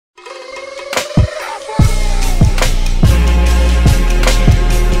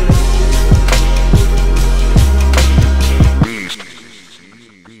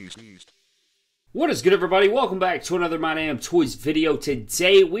What is good, everybody? Welcome back to another MYDAMNTOYS video.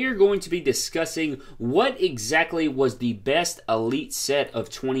 Today we are going to be discussing what exactly was the best Elite set of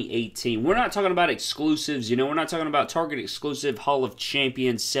 2018. We're not talking about exclusives, we're not talking about Target exclusive Hall of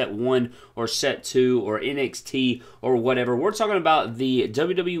Champions set 1 or set 2 or NXT or whatever. We're talking about the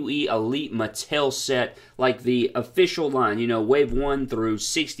WWE Elite Mattel set, like the official line, wave 1 through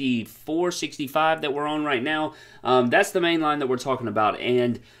 64, 65 that we're on right now. That's the main line that we're talking about,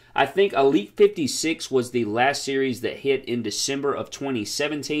 and I think Elite 56 was the last series that hit in December of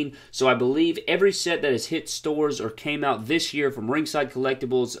 2017, so I believe every set that has hit stores or came out this year from Ringside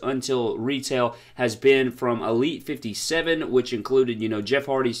Collectibles until retail has been from Elite 57, which included, Jeff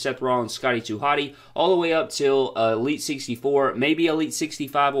Hardy, Seth Rollins, Scotty 2 Hotty, all the way up till Elite 64. Maybe Elite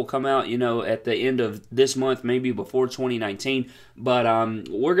 65 will come out, at the end of this month, maybe before 2019, but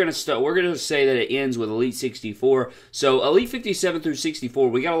we're gonna say that it ends with Elite 64. So Elite 57 through 64,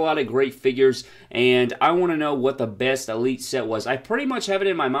 we got a lot of great figures, and I want to know what the best Elite set was. I pretty much have it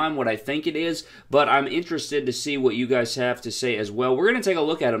in my mind what I think it is, but I'm interested to see what you guys have to say as well. We're going to take a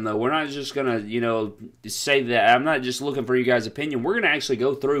look at them, though. We're not just going to, say that. I'm not just looking for you guys' opinion. We're going to actually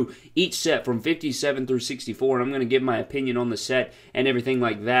go through each set from 57 through 64, and I'm going to give my opinion on the set and everything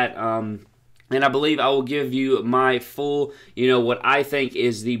like that. And I believe I will give you my full, what I think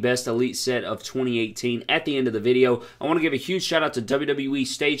is the best Elite set of 2018 at the end of the video. I want to give a huge shout out to WWE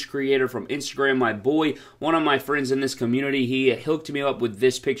Stage Creator from Instagram, my boy, one of my friends in this community. He hooked me up with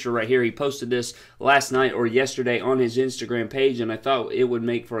this picture right here. He posted this last night or yesterday on his Instagram page, and I thought it would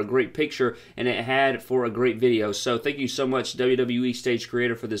make for a great picture, and it had for a great video. So thank you so much, WWE Stage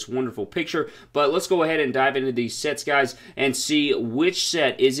Creator, for this wonderful picture. But let's go ahead and dive into these sets, guys, and see which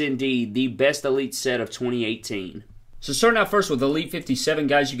set is indeed the best Elite set of 2018. So starting out first with Elite 57,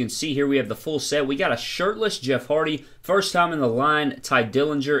 guys, you can see here we have the full set. We got a shirtless Jeff Hardy, first time in the line, Ty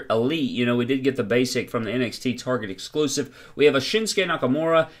Dillinger, Elite. We did get the basic from the NXT Target exclusive. We have a Shinsuke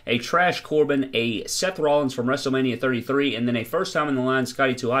Nakamura, a Trash Corbin, a Seth Rollins from WrestleMania 33, and then a first time in the line,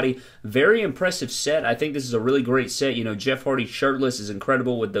 Scotty 2 Hotty. Very impressive set. I think this is a really great set. Jeff Hardy shirtless is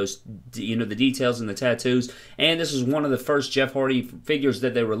incredible with those, the details and the tattoos. And this is one of the first Jeff Hardy figures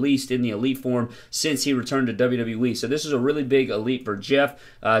that they released in the Elite form since he returned to WWE. So this is a really big Elite for Jeff.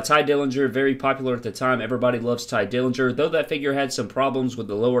 Ty Dillinger, very popular at the time. Everybody loves Ty Dillinger. Though that figure had some problems with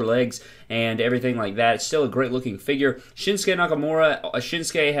the lower legs and everything like that, it's still a great looking figure. Shinsuke Nakamura,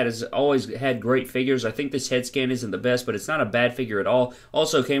 Shinsuke has always had great figures. I think this head scan isn't the best, but it's not a bad figure at all.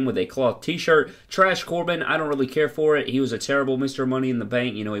 Also came with a cloth t-shirt. Trash Corbin, I don't really care for it. He was a terrible Mr. Money in the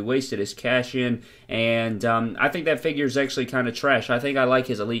Bank. He wasted his cash in, and I think that figure is actually kind of trash. I think I like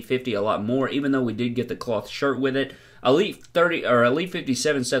his Elite 50 a lot more, even though we did get the cloth shirt with it. Elite 30 or Elite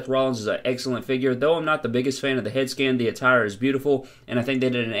 57 Seth Rollins is an excellent figure. Though I'm not the biggest fan of the head scan, the attire is beautiful, and I think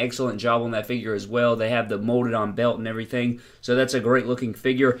they did an excellent job on that figure as well. They have the molded on belt and everything, so that's a great looking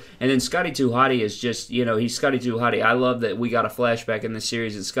figure. And then Scotty 2 Hotty is just, he's Scotty 2 Hotty. I love that we got a flashback in this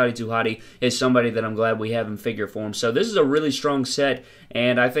series, and Scotty 2 Hotty is somebody that I'm glad we have in figure form. So this is a really strong set,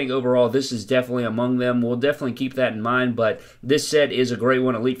 and I think overall this is definitely among them. We'll definitely keep that in mind, but this set is a great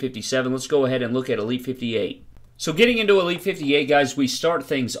one, Elite 57. Let's go ahead and look at Elite 58. So getting into Elite 58, guys, we start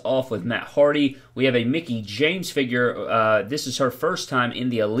things off with Matt Hardy. We have a Mickie James figure. This is her first time in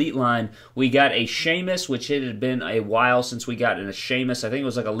the Elite line. We got a Sheamus, which it had been a while since we got in a Sheamus. I think it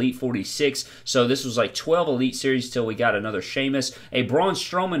was like Elite 46. So this was like 12 Elite series till we got another Sheamus. A Braun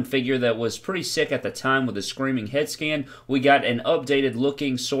Strowman figure that was pretty sick at the time with a screaming head scan. We got an updated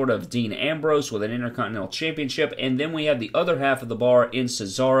looking sort of Dean Ambrose with an Intercontinental Championship. And then we have the other half of the bar in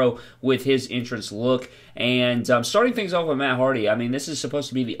Cesaro with his entrance look. And starting things off with Matt Hardy, I mean, this is supposed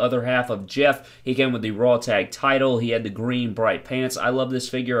to be the other half of Jeff. He came with the Raw Tag title. He had the green bright pants. I love this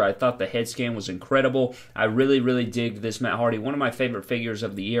figure. I thought the head scan was incredible. I really, really dig this Matt Hardy. One of my favorite figures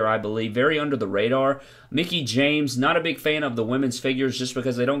of the year, I believe. Very under the radar. Mickie James, not a big fan of the women's figures just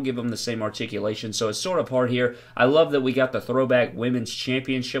because they don't give them the same articulation, so it's sort of hard here. I love that we got the throwback women's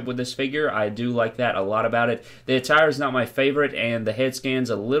championship with this figure. I do like that a lot about it. The attire is not my favorite, and the head scan's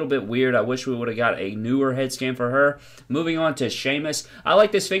a little bit weird. I wish we would have got a newer head scan for her. Moving on to Sheamus. I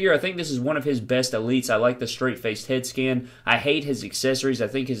like this figure. I think this is one of his best Elites. I like the straight-faced head scan. I hate his accessories. I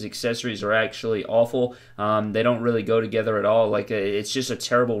think his accessories are actually awful. They don't really go together at all. Like, it's just a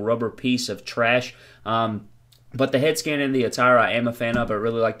terrible rubber piece of trash. But the head scan and the attire I am a fan of. I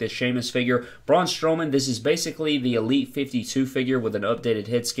really like this Sheamus figure. Braun Strowman, this is basically the Elite 52 figure with an updated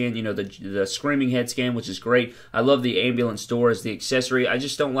head scan. You know, the screaming head scan, which is great. I love the ambulance door as the accessory. I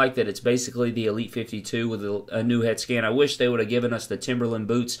just don't like that it's basically the Elite 52 with a new head scan. I wish they would have given us the Timberland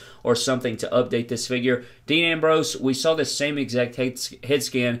boots or something to update this figure. Dean Ambrose, we saw this same exact head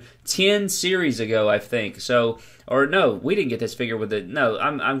scan 10 series ago, I think. So, or no, we didn't get this figure with it. No,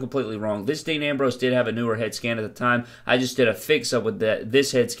 I'm completely wrong. This Dean Ambrose did have a newer head scan at the time. I just did a fix-up with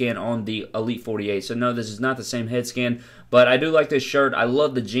this head scan on the Elite 48. So no, this is not the same head scan. But I do like this shirt. I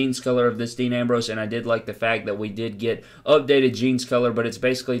love the jeans color of this Dean Ambrose, and I did like the fact that we did get updated jeans color, but it's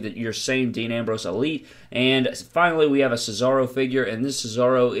basically your same Dean Ambrose Elite. And finally, we have a Cesaro figure, and this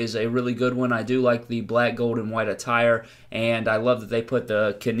Cesaro is a really good one. I do like the black, gold, and white attire, and I love that they put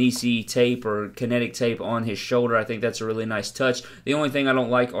the kinetic tape or kinetic tape on his shoulder. I think that's a really nice touch. The only thing I don't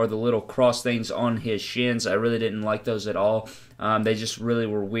like are the little cross things on his shins. I really didn't like those at all. They just really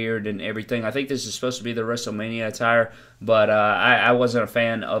were weird and everything. I think this is supposed to be the WrestleMania attire, but I wasn't a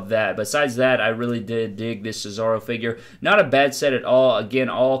fan of that. Besides that, I really did dig this Cesaro figure. Not a bad set at all. Again,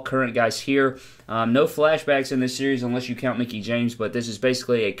 all current guys here. No flashbacks in this series unless you count Mickie James, but this is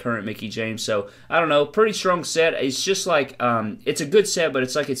basically a current Mickie James. So, I don't know. Pretty strong set. It's just like, it's a good set, but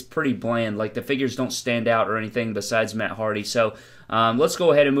it's like it's pretty bland. Like the figures don't stand out or anything besides Matt Hardy. So, let's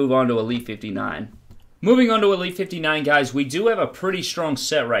go ahead and move on to Elite 59. Moving on to Elite 59, guys, we do have a pretty strong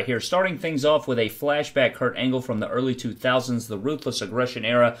set right here. Starting things off with a flashback Kurt Angle from the early 2000s, the Ruthless Aggression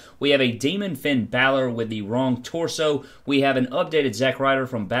era. We have a Demon Finn Balor with the wrong torso. We have an updated Zack Ryder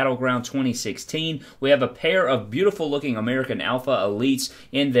from Battleground 2016. We have a pair of beautiful-looking American Alpha Elites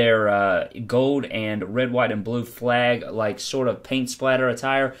in their gold and red, white, and blue flag, like sort of paint splatter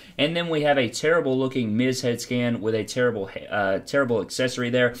attire. And then we have a terrible-looking Miz head scan with a terrible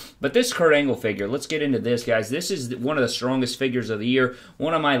accessory there. But this Kurt Angle figure, let's get into this, guys. This is one of the strongest figures of the year,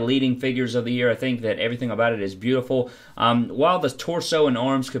 one of my leading figures of the year. I think that everything about it is beautiful. While the torso and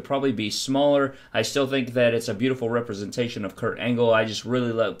arms could probably be smaller, I still think that it's a beautiful representation of Kurt Angle. I just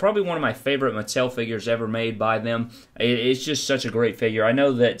really love, probably one of my favorite Mattel figures ever made by them. It's just such a great figure. I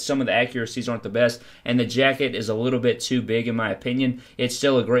know that some of the accuracies aren't the best, and the jacket is a little bit too big in my opinion. It's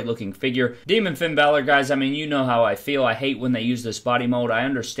still a great looking figure. Demon Finn Balor, guys, I mean, you know how I feel. I hate when they use this body mold. I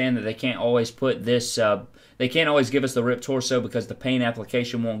understand that they can't always put this they can't always give us the ripped torso because the paint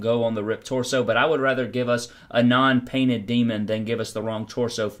application won't go on the ripped torso, but I would rather give us a non-painted demon than give us the wrong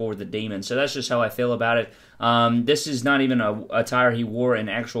torso for the demon. So that's just how I feel about it. This is not even a attire he wore in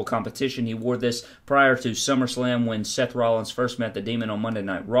actual competition. He wore this prior to SummerSlam when Seth Rollins first met the Demon on Monday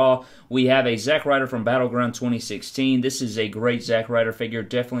Night Raw. We have a Zack Ryder from Battleground 2016. This is a great Zack Ryder figure,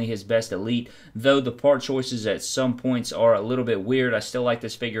 definitely his best Elite, though the part choices at some points are a little bit weird. I still like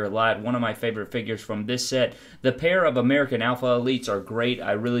this figure a lot. One of my favorite figures from this set. The pair of American Alpha Elites are great.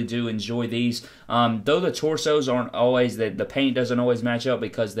 I really do enjoy these. Though the torsos aren't always, the paint doesn't always match up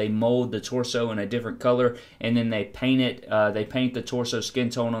because they mold the torso in a different color, and then they paint it, they paint the torso skin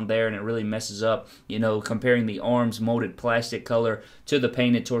tone on there, and it really messes up, you know, comparing the arms molded plastic color to the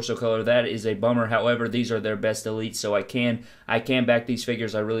painted torso color. That is a bummer. However, these are their best Elites, so I can back these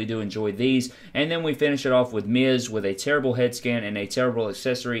figures. I really do enjoy these. And then we finish it off with Miz with a terrible head scan and a terrible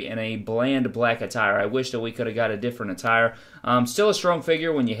accessory and a bland black attire. I wish that we could have got a different attire. Still a strong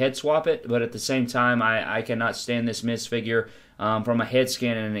figure when you head swap it, but at the same time, I cannot stand this Miz figure. From a head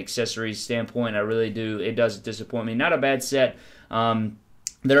scan and an accessories standpoint, I really do. It does disappoint me. Not a bad set.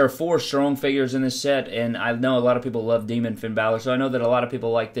 There are 4 strong figures in this set, and I know a lot of people love Demon Finn Balor, so I know that a lot of people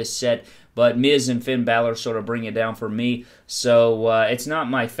like this set, but Miz and Finn Balor sort of bring it down for me. So it's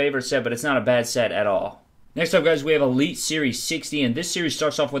not my favorite set, but it's not a bad set at all. Next up, guys, we have Elite Series 60, and this series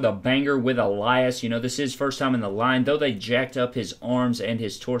starts off with a banger with Elias. You know, this is first time in the line. Though they jacked up his arms and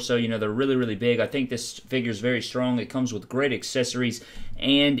his torso, you know, they're really, really big. I think this figure is very strong. It comes with great accessories,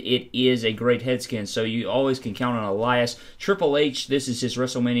 and it is a great head scan, so you always can count on Elias. Triple H, this is his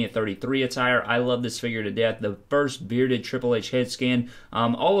WrestleMania 33 attire. I love this figure to death. The first bearded Triple H head scan.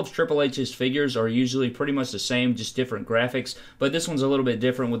 All of Triple H's figures are usually pretty much the same, just different graphics, but this one's a little bit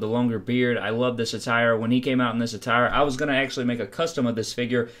different with the longer beard. I love this attire. When he came out in this attire, I was going to actually make a custom of this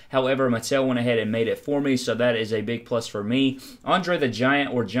figure. However, Mattel went ahead and made it for me, so that is a big plus for me. Andre the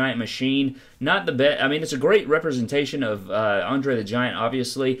Giant or Giant Machine, not the best. I mean, it's a great representation of Andre the Giant,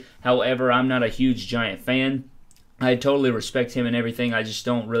 obviously. However, I'm not a huge Giant fan. I totally respect him and everything. I just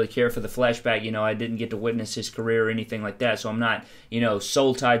don't really care for the flashback. I didn't get to witness his career or anything like that, so I'm not,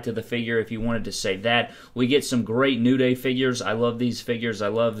 soul tied to the figure, if you wanted to say that. We get some great New Day figures. I love these figures. I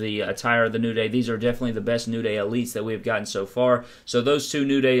love the attire of the New Day. These are definitely the best New Day Elites that we've gotten so far. So those two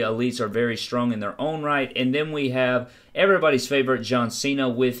New Day Elites are very strong in their own right. And then we have everybody's favorite John Cena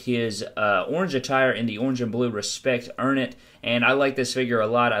with his orange attire in the orange and blue Respect, Earn It. And I like this figure a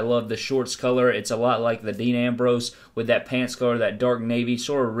lot. I love the shorts color. It's a lot like the Dean Ambrose with that pants color, that dark navy,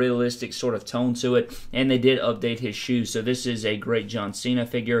 sort of realistic sort of tone to it. And they did update his shoes. So this is a great John Cena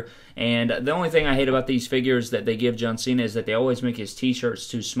figure. And the only thing I hate about these figures that they give John Cena is that they always make his t-shirts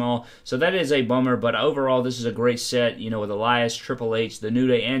too small. So that is a bummer. But overall, this is a great set, with Elias, Triple H, the New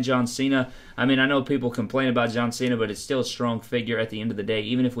Day, and John Cena. I mean, I know people complain about John Cena, but it's still a strong figure at the end of the day.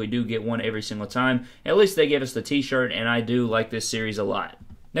 Even if we do get one every single time, at least they give us the t-shirt, and I do like this series a lot.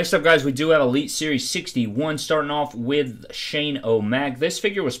 Next up, guys, we do have Elite Series 61, starting off with Shane O'Mac. This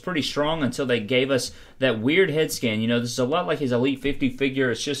figure was pretty strong until they gave us that weird head scan. This is a lot like his Elite 50 figure.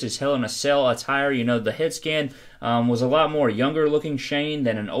 It's just his Hell in a Cell attire. The head scan was a lot more younger-looking Shane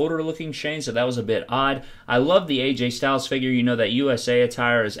than an older-looking Shane, so that was a bit odd. I love the AJ Styles figure. That USA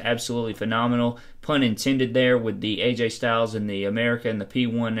attire is absolutely phenomenal. Pun intended there with the AJ Styles and the America and the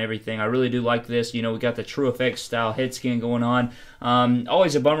P1 and everything. I really do like this. We got the True Effects style head scan going on.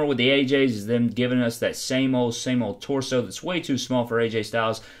 Always a bummer with the AJs is them giving us that same old torso that's way too small for AJ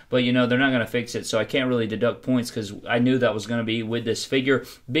Styles. But, they're not going to fix it, so I can't really deduct points because I knew that was going to be with this figure.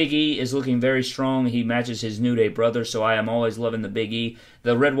 Big E is looking very strong. He matches his New Day brother, so I am always loving the Big E.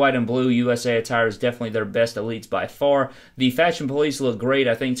 The red, white, and blue USA attire is definitely their best Elites by far. The Fashion Police look great.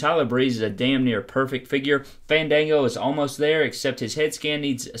 I think Tyler Breeze is a damn near perfect figure. Fandango is almost there, except his head scan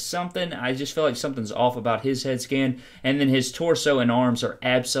needs something. I just feel like something's off about his head scan. And then his torso and arms are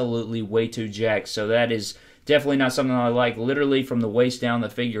absolutely way too jacked, so that is definitely not something I like. Literally from the waist down, the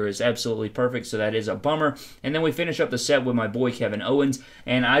figure is absolutely perfect, so that is a bummer. And then we finish up the set with my boy Kevin Owens,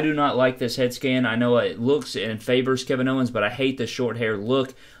 and I do not like this head scan. I know it looks and favors Kevin Owens, but I hate the short hair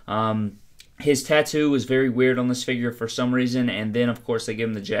look. His tattoo was very weird on this figure for some reason, and then, of course, they give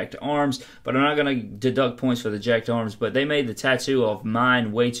him the jacked arms, but I'm not going to deduct points for the jacked arms, but they made the tattoo of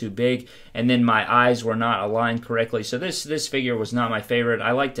mine way too big, and then my eyes were not aligned correctly, so this figure was not my favorite.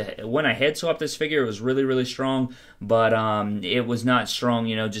 I like to, when I head swapped this figure, it was really, really strong, but it was not strong,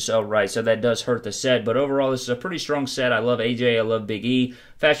 just outright, so that does hurt the set, but overall, this is a pretty strong set. I love AJ, I love Big E.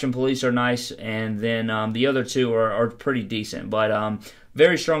 Fashion Police are nice, and then the other two are pretty decent, but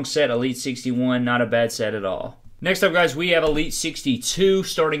very strong set. Elite 61, not a bad set at all. Next up, guys, we have Elite 62,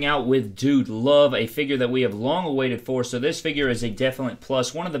 starting out with Dude Love, a figure that we have long awaited for. So this figure is a definite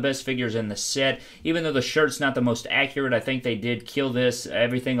plus, one of the best figures in the set. Even though the shirt's not the most accurate, I think they did kill this.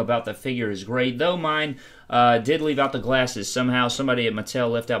 Everything about the figure is great, though mine did leave out the glasses. Somehow somebody at Mattel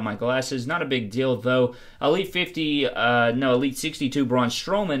left out my glasses. Not a big deal, though. Elite 62 Braun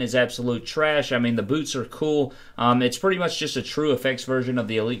Strowman is absolute trash. I mean, the boots are cool. It's pretty much just a True Effects version of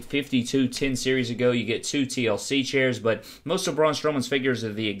the Elite 52 10 series ago. You get 2 TLC chairs, but most of Braun Strowman's figures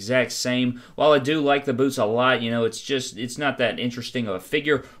are the exact same. While I do like the boots a lot, it's not that interesting of a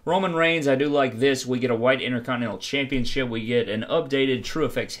figure. Roman Reigns, I do like this. We get a white Intercontinental Championship. We get an updated True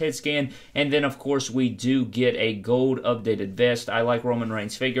Effects head scan, and then, of course, we do get a gold updated vest. I like Roman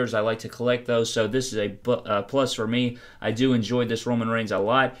Reigns figures. I like to collect those, so this is a plus for me. I do enjoy this Roman Reigns a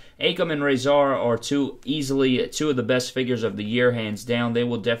lot. Akam and Razor are easily two of the best figures of the year, hands down. They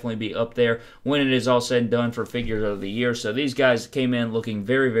will definitely be up there when it is all said and done for figures of the year. So these guys came in looking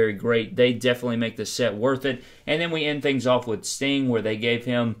very, very great. They definitely make the set worth it. And then we end things off with Sting, where they gave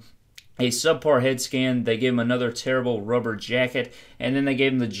him a subpar head scan. They gave him another terrible rubber jacket, and then they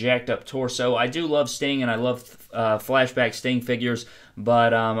gave him the jacked up torso. I do love Sting, and I love flashback Sting figures,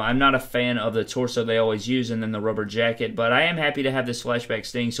 but I'm not a fan of the torso they always use and then the rubber jacket, but I am happy to have this flashback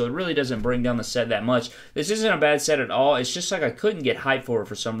Sting, so it really doesn't bring down the set that much. This isn't a bad set at all. It's just like I couldn't get hyped for it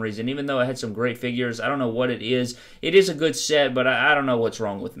for some reason, even though I had some great figures. I don't know what it is. It is a good set, but I don't know what's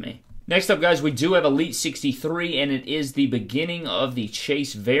wrong with me. Next up, guys, we do have Elite 63, and it is the beginning of the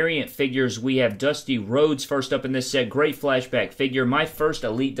Chase variant figures. We have Dusty Rhodes first up in this set. Great flashback figure. My first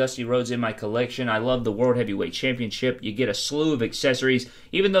Elite Dusty Rhodes in my collection. I love the World Heavyweight Championship. You get a slew of accessories.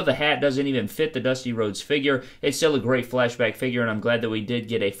 Even though the hat doesn't even fit the Dusty Rhodes figure, it's still a great flashback figure, and I'm glad that we did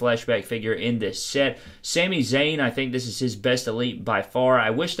get a flashback figure in this set. Sami Zayn, I think this is his best Elite by far.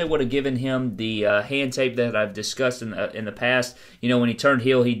 I wish they would have given him the hand tape that I've discussed in the past. When he turned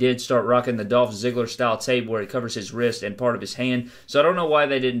heel, he did start start rocking the Dolph Ziggler style tape where it covers his wrist and part of his hand. So I don't know why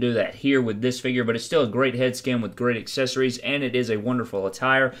they didn't do that here with this figure, but it's still a great head scan with great accessories, and it is a wonderful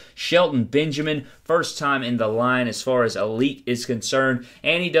attire. Shelton Benjamin, first time in the line as far as Elite is concerned,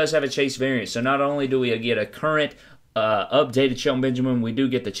 and he does have a Chase variant. So not only do we get a current updated Shelton Benjamin, we do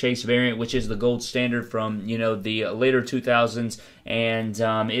get the Chase variant, which is the gold standard from, you know, the later 2000s, and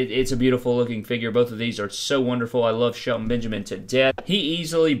it's a beautiful looking figure. Both of these are so wonderful. I love Shelton Benjamin to death. He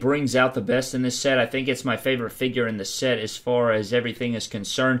easily brings out the best in this set. I think it's my favorite figure in the set as far as everything is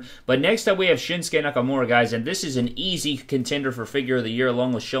concerned. But next up we have Shinsuke Nakamura, guys, and this is an easy contender for figure of the year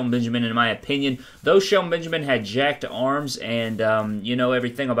along with Shelton Benjamin in my opinion. Though Shelton Benjamin had jacked arms and you know,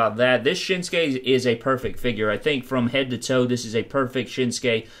 everything about that, this Shinsuke is a perfect figure. I think from head to toe this is a perfect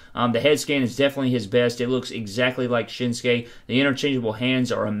Shinsuke. The head scan is definitely his best. It looks exactly like Shinsuke. The interchangeable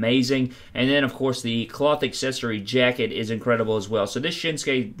hands are amazing. And then, of course, the cloth accessory jacket is incredible as well. So this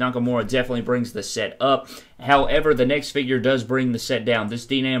Shinsuke Nakamura definitely brings the set up. However, the next figure does bring the set down. This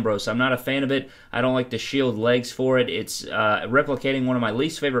Dean Ambrose, I'm not a fan of it. I don't like the Shield legs for it. It's replicating one of my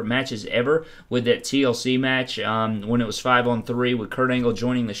least favorite matches ever with that TLC match when it was 5-on-3 with Kurt Angle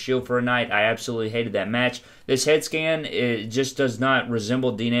joining the Shield for a night. I absolutely hated that match. This head scan, it just does not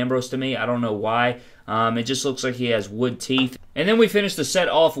resemble Dean Ambrose to me. I don't know why. It just looks like he has wood teeth. And then we finished the set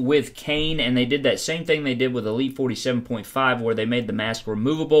off with Kane, and they did that same thing they did with Elite 47.5 where they made the mask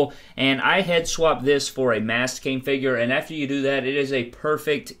removable. And I head swapped this for a masked Kane figure, and after you do that, it is a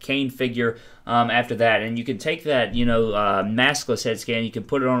perfect Kane figure after that. And you can take that, you know, maskless head scan, you can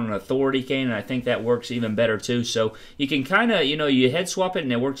put it on an Authority Kane, and I think that works even better too. So you can kind of, you know, you head swap it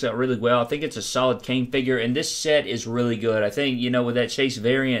and it works out really well. I think it's a solid Kane figure, and this set is really good. I think, you know, with that Chase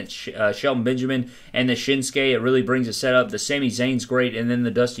variant, Shelton Benjamin and the Shinsuke, it really brings the set up. The Sami Zayn's great, and then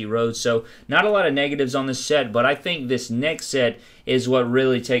the Dusty Rhodes. So not a lot of negatives on this set, but I think this next set is what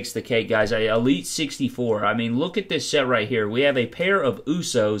really takes the cake, guys. Elite 64. I mean, look at this set right here. We have a pair of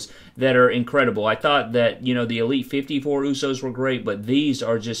Usos that are incredible. I thought that, you know, the Elite 54 Usos were great, but these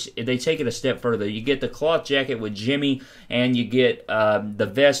are just, they take it a step further. You get the cloth jacket with Jimmy, and you get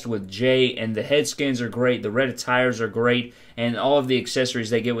the vest with Jay, and the head skins are great. The red attires are great, and all of the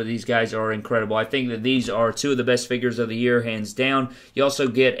accessories they get with these guys are incredible. I think that these are two of the best figures of the year, hands down. You also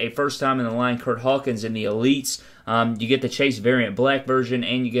get a first time in the line Kurt Hawkins in the Elites. You get the Chase variant black version,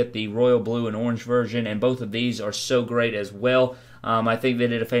 and you get the royal blue and orange version, and both of these are so great as well. I think they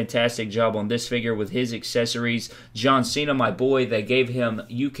did a fantastic job on this figure with his accessories. John Cena, my boy, they gave him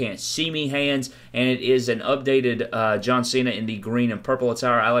You Can't See Me hands, and it is an updated John Cena in the green and purple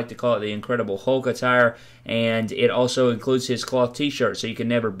attire. I like to call it the Incredible Hulk attire, and it also includes his cloth t-shirt, so you can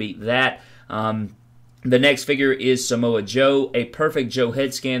never beat that. The next figure is Samoa Joe, a perfect Joe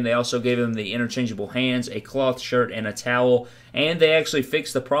head scan. They also gave him the interchangeable hands, a cloth shirt, and a towel. And they actually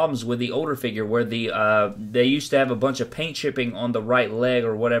fixed the problems with the older figure where they used to have a bunch of paint chipping on the right leg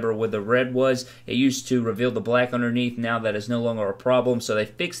or whatever where the red was. It used to reveal the black underneath. Now that is no longer a problem, so they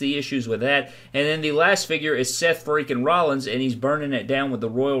fixed the issues with that. And then the last figure is Seth freaking Rollins, and he's burning it down with the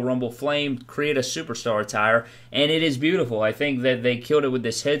Royal Rumble Flame, create a superstar attire, and it is beautiful. I think that they killed it with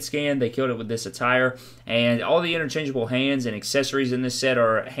this head scan, they killed it with this attire, and all the interchangeable hands and accessories in this set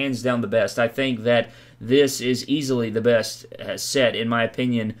are hands down the best. I think that this is easily the best set, in my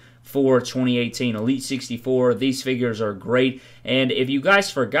opinion, for 2018. Elite 64, these figures are great. And if you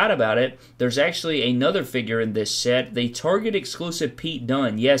guys forgot about it, there's actually another figure in this set, the Target exclusive Pete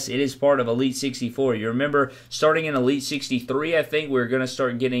Dunne. Yes, it is part of Elite 64. You remember, starting in Elite 63, I think we're going to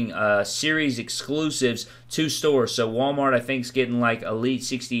start getting series exclusives to stores. So Walmart, I think, is getting like Elite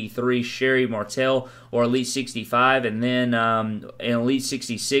 63 Sherry Martel or Elite 65. And then in Elite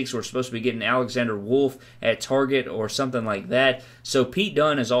 66, we're supposed to be getting Alexander Wolf at Target or something like that. So Pete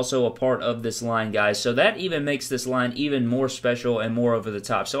Dunne is also a part of this line, guys. So that even makes this line even more special and more over the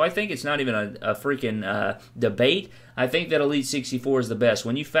top. So I think it's not even a freaking debate. I think that Elite 64 is the best.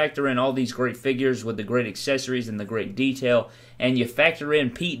 When you factor in all these great figures with the great accessories and the great detail, and you factor in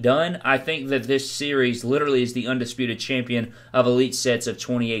Pete Dunne, I think that this series literally is the undisputed champion of Elite sets of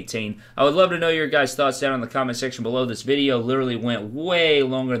 2018. I would love to know your guys' thoughts down in the comment section below. This video literally went way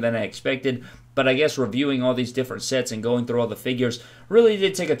longer than I expected, but I guess reviewing all these different sets and going through all the figures really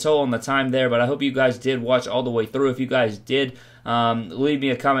did take a toll on the time there, but I hope you guys did watch all the way through. If you guys did, leave me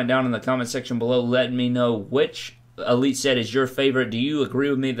a comment down in the comment section below letting me know which Elite set is your favorite. Do you agree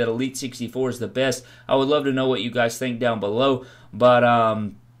with me that Elite 64 is the best? I would love to know what you guys think down below, but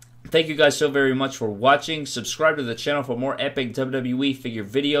Thank you guys so very much for watching. Subscribe to the channel for more epic WWE figure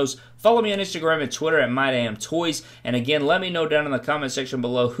videos. Follow me on Instagram and Twitter at MYDAMNTOYS. And again, let me know down in the comment section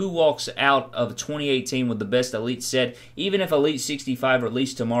below who walks out of 2018 with the best Elite set. Even if Elite 65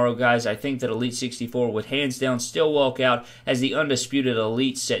 released tomorrow, guys, I think that Elite 64 would hands down still walk out as the undisputed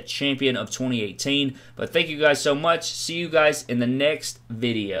Elite set champion of 2018. But thank you guys so much. See you guys in the next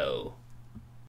video.